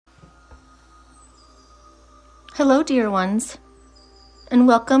Hello, dear ones, and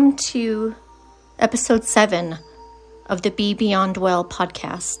welcome to episode 7 of the Be Beyond Well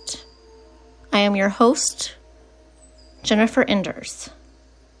podcast. I am your host, Jennifer Enders,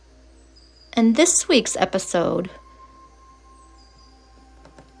 and this week's episode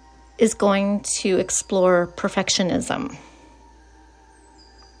is going to explore perfectionism.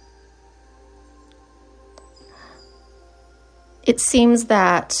 It seems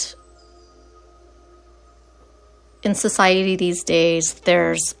that in society these days,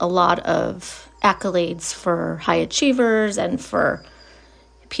 there's a lot of accolades for high achievers and for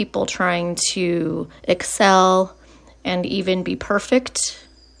people trying to excel and even be perfect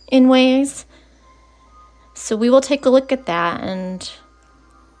in ways. So we will take a look at that and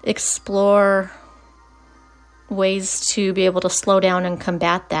explore ways to be able to slow down and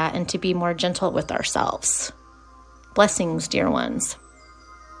combat that and to be more gentle with ourselves. Blessings, dear ones.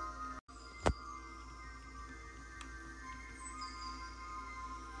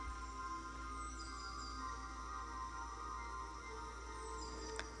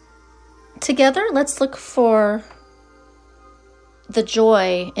 Together, let's look for the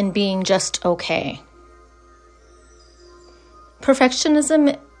joy in being just okay.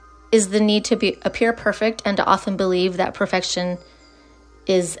 Perfectionism is the need to appear perfect and to often believe that perfection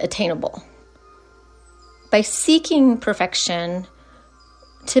is attainable. By seeking perfection,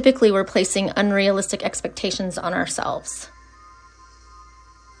 typically we're placing unrealistic expectations on ourselves.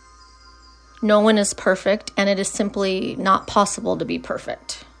 No one is perfect, and it is simply not possible to be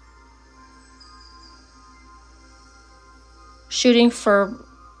perfect. Shooting for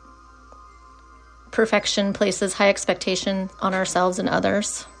perfection places high expectation on ourselves and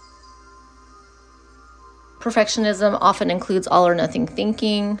others. Perfectionism often includes all or nothing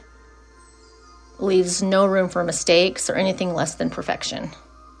thinking, leaves no room for mistakes or anything less than perfection.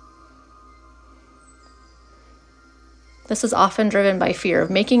 This is often driven by fear of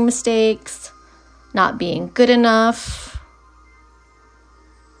making mistakes, not being good enough,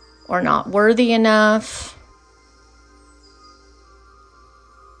 or not worthy enough.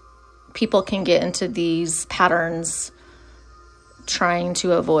 People can get into these patterns trying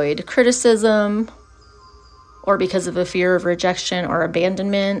to avoid criticism or because of a fear of rejection or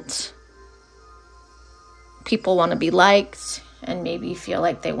abandonment. People want to be liked and maybe feel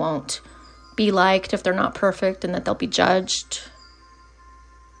like they won't be liked if they're not perfect and that they'll be judged.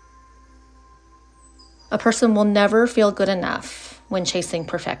 A person will never feel good enough when chasing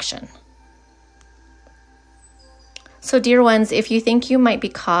perfection. So, dear ones, if you think you might be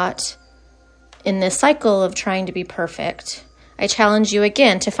caught in this cycle of trying to be perfect, I challenge you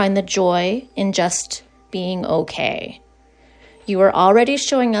again to find the joy in just being okay. You are already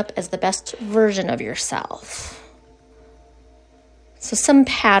showing up as the best version of yourself. So some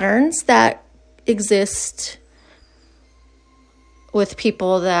patterns that exist with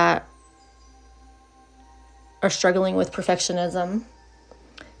people that are struggling with perfectionism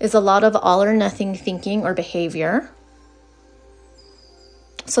is a lot of all or nothing thinking or behavior.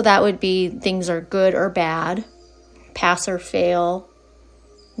 So that would be things are good or bad, pass or fail,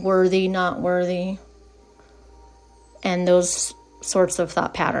 worthy, not worthy, and those sorts of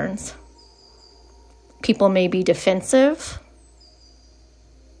thought patterns. People may be defensive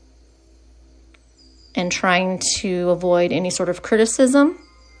and trying to avoid any sort of criticism.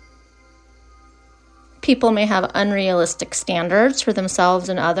 People may have unrealistic standards for themselves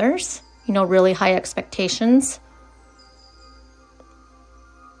and others, really high expectations.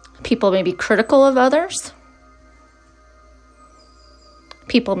 People may be critical of others.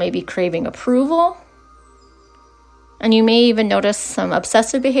 People may be craving approval. And you may even notice some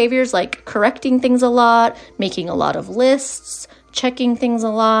obsessive behaviors like correcting things a lot, making a lot of lists, checking things a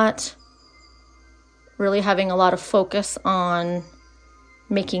lot, really having a lot of focus on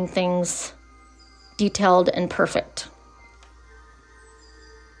making things detailed and perfect.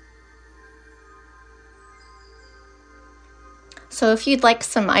 So if you'd like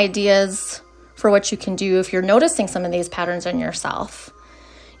some ideas for what you can do if you're noticing some of these patterns in yourself,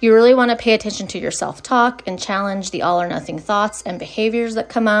 you really want to pay attention to your self-talk and challenge the all or nothing thoughts and behaviors that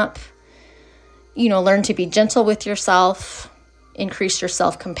come up. Learn to be gentle with yourself, increase your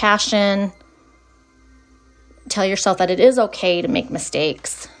self-compassion, tell yourself that it is okay to make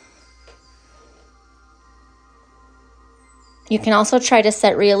mistakes. You can also try to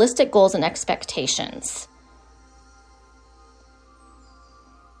set realistic goals and expectations.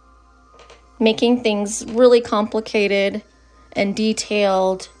 Making things really complicated and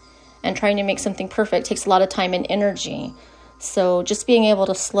detailed and trying to make something perfect takes a lot of time and energy. So just being able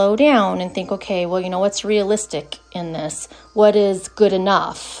to slow down and think, okay, well, what's realistic in this? What is good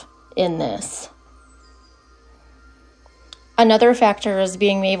enough in this? Another factor is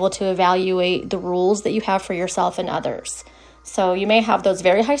being able to evaluate the rules that you have for yourself and others. So you may have those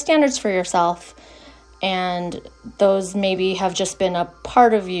very high standards for yourself, and those maybe have just been a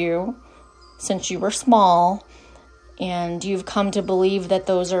part of you since you were small, and you've come to believe that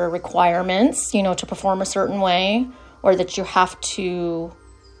those are requirements, to perform a certain way, or that you have to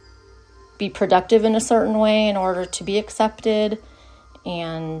be productive in a certain way in order to be accepted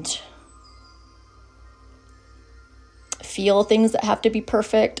and feel things that have to be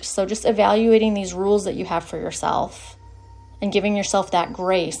perfect. So just evaluating these rules that you have for yourself and giving yourself that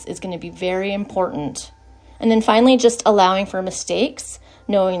grace is going to be very important. And then finally, just allowing for mistakes,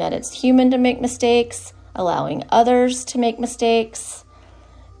 knowing that it's human to make mistakes, allowing others to make mistakes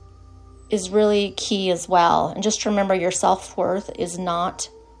is really key as well. And just remember, your self-worth is not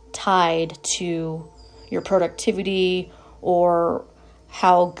tied to your productivity or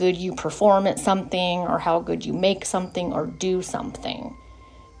how good you perform at something or how good you make something or do something.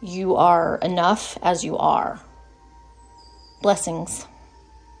 You are enough as you are. Blessings.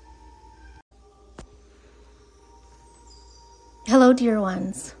 Hello, dear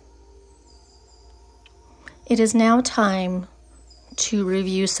ones. It is now time to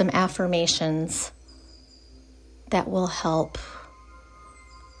review some affirmations that will help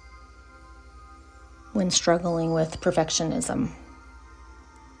when struggling with perfectionism.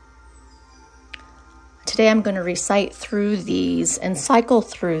 Today I'm going to recite through these and cycle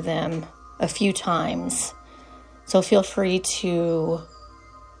through them a few times. So feel free to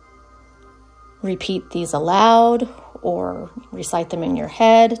repeat these aloud or recite them in your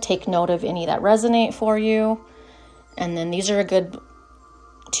head. Take note of any that resonate for you. And then these are good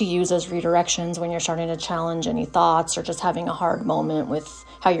to use as redirections when you're starting to challenge any thoughts or just having a hard moment with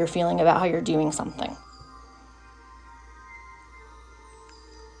how you're feeling about how you're doing something.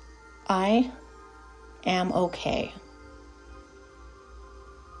 I am okay.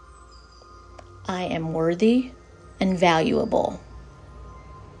 I am worthy and valuable.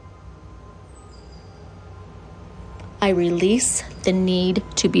 I release the need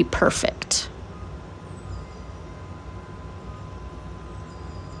to be perfect.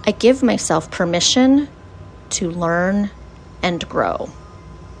 I give myself permission to learn and grow.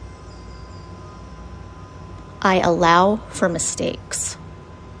 I allow for mistakes.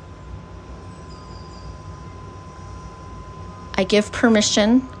 I give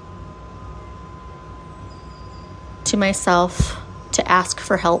permission to myself to ask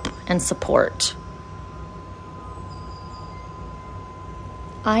for help and support.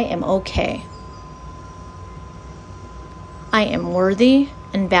 I am okay. I am worthy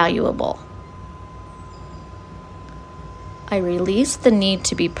and valuable. I release the need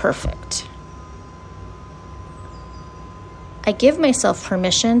to be perfect. I give myself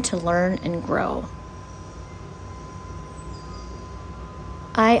permission to learn and grow.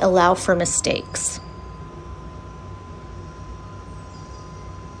 I allow for mistakes.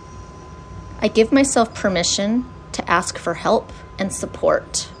 I give myself permission to ask for help and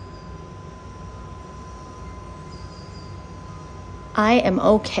support. I am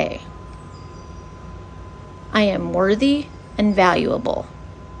okay. I am worthy and valuable.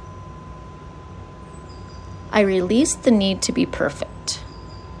 I release the need to be perfect.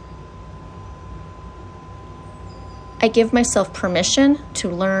 I give myself permission to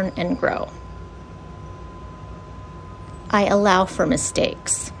learn and grow. I allow for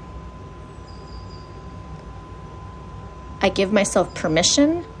mistakes. I give myself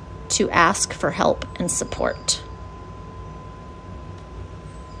permission to ask for help and support.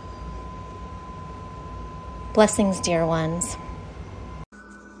 Blessings, dear ones.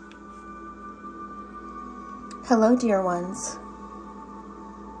 Hello, dear ones,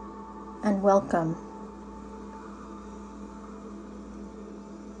 and welcome.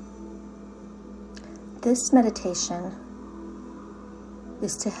 This meditation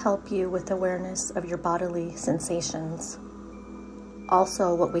is to help you with awareness of your bodily sensations,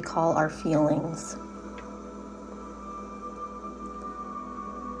 also what we call our feelings.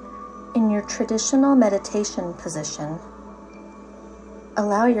 In your traditional meditation position,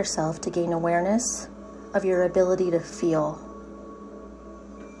 allow yourself to gain awareness of your ability to feel.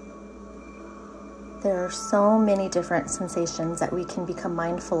 There are so many different sensations that we can become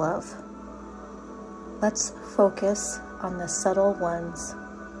mindful of. Let's focus on the subtle ones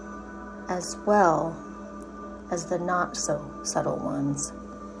as well as the not so subtle ones.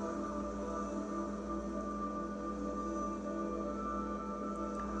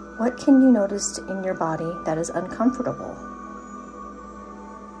 What can you notice in your body that is uncomfortable?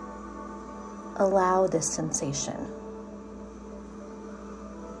 Allow this sensation.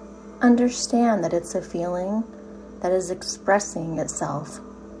 Understand that it's a feeling that is expressing itself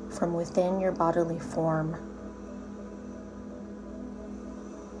from within your bodily form.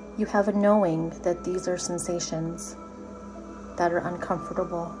 You have a knowing that these are sensations that are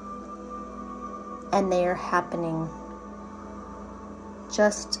uncomfortable, and they are happening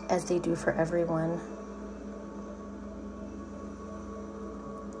just as they do for everyone.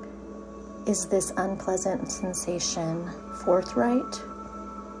 Is this unpleasant sensation forthright,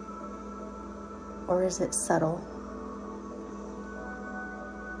 or is it subtle?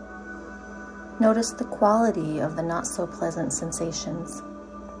 Notice the quality of the not so pleasant sensations.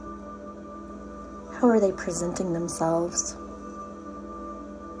 How are they presenting themselves?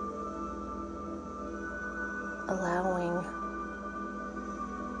 Allowing,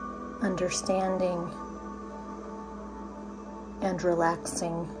 understanding, and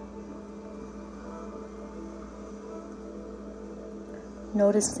relaxing.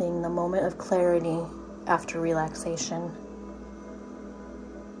 Noticing the moment of clarity after relaxation.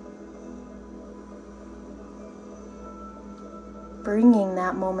 Bringing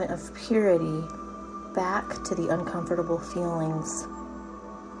that moment of purity back to the uncomfortable feelings,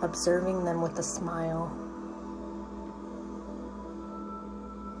 observing them with a smile.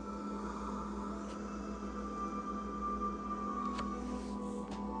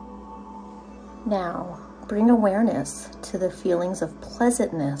 Now, bring awareness to the feelings of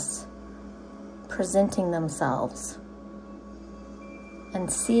pleasantness presenting themselves,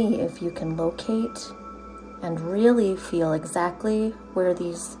 and see if you can locate and really feel exactly where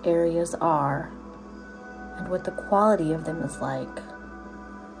these areas are and what the quality of them is like.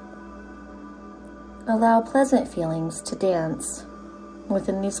 Allow pleasant feelings to dance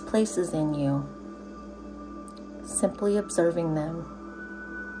within these places in you, simply observing them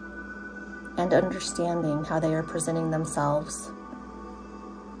and understanding how they are presenting themselves.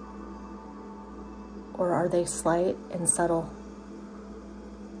 Or are they slight and subtle?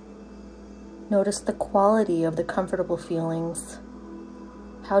 Notice the quality of the comfortable feelings.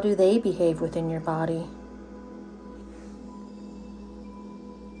 How do they behave within your body?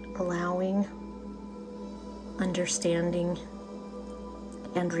 Allowing, understanding,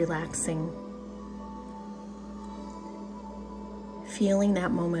 and relaxing. Feeling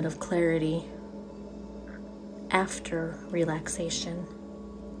that moment of clarity after relaxation.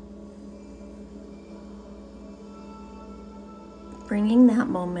 Bringing that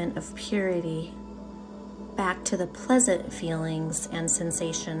moment of purity back to the pleasant feelings and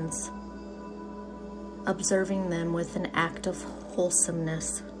sensations, observing them with an act of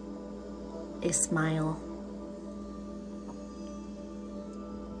wholesomeness, a smile.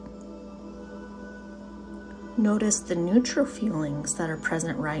 Notice the neutral feelings that are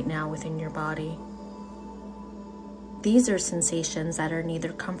present right now within your body. These are sensations that are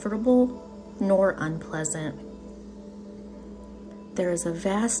neither comfortable nor unpleasant. There is a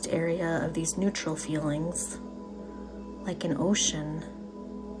vast area of these neutral feelings, like an ocean.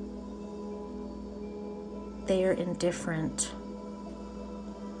 They are indifferent.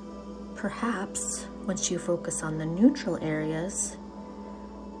 Perhaps once you focus on the neutral areas,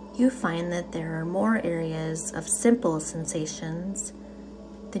 you find that there are more areas of simple sensations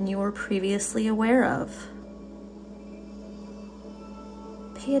than you were previously aware of.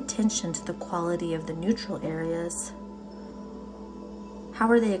 Pay attention to the quality of the neutral areas. How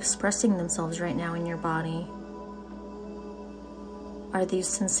are they expressing themselves right now in your body? Are these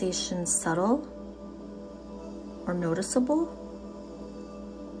sensations subtle or noticeable?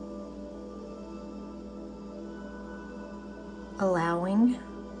 Allowing,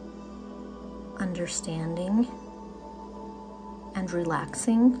 understanding, and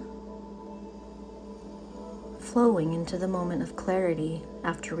relaxing, flowing into the moment of clarity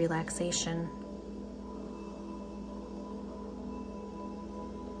after relaxation.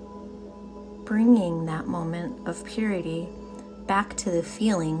 Bringing that moment of purity back to the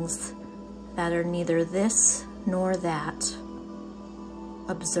feelings that are neither this nor that,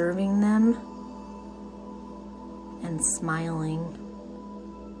 observing them and smiling,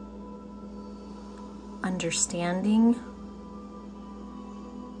 understanding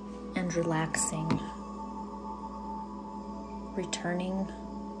and relaxing, returning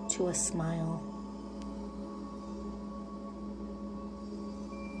to a smile.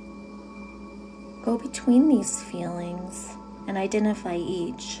 Go between these feelings and identify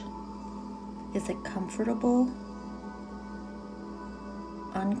each. Is it comfortable?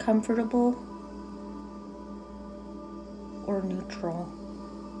 Uncomfortable? Or neutral?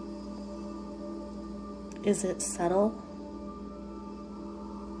 Is it subtle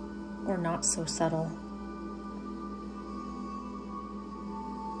or not so subtle?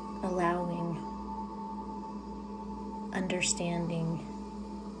 Allowing, understanding,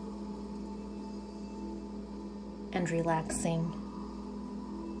 and relaxing.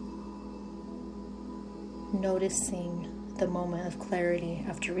 Noticing the moment of clarity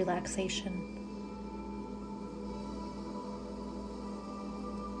after relaxation.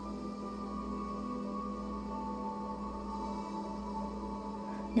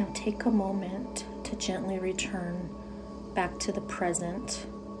 Now take a moment to gently return back to the present.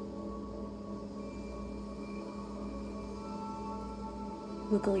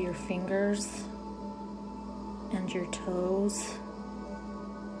 Wiggle your fingers and your toes.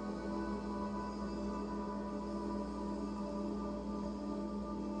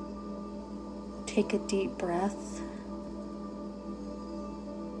 Take a deep breath.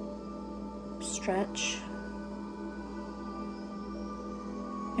 Stretch.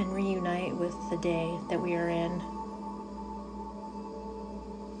 And reunite with the day that we are in.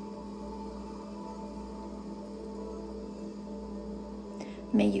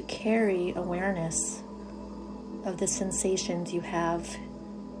 May you carry awareness of the sensations you have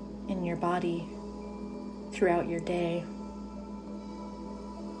in your body throughout your day.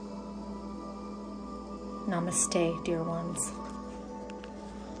 Namaste, dear ones.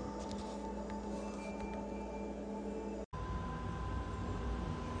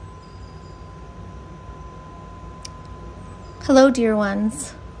 Hello, dear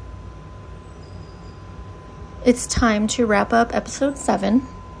ones. It's time to wrap up episode 7,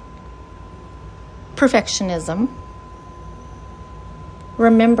 Perfectionism.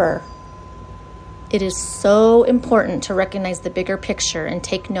 Remember, it is so important to recognize the bigger picture and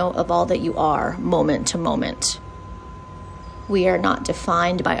take note of all that you are moment to moment. We are not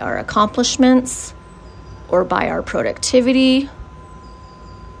defined by our accomplishments or by our productivity.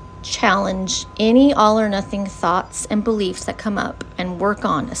 Challenge any all or nothing thoughts and beliefs that come up and work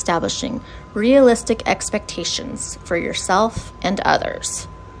on establishing realistic expectations for yourself and others.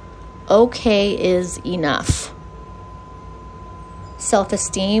 Okay is enough.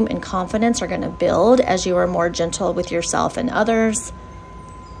 Self-esteem and confidence are going to build as you are more gentle with yourself and others,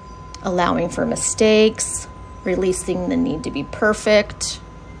 allowing for mistakes, releasing the need to be perfect,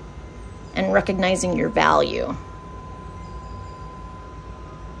 and recognizing your value.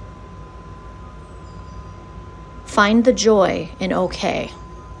 Find the joy in okay.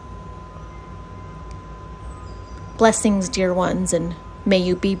 Blessings, dear ones, and may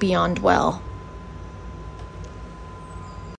you be beyond well.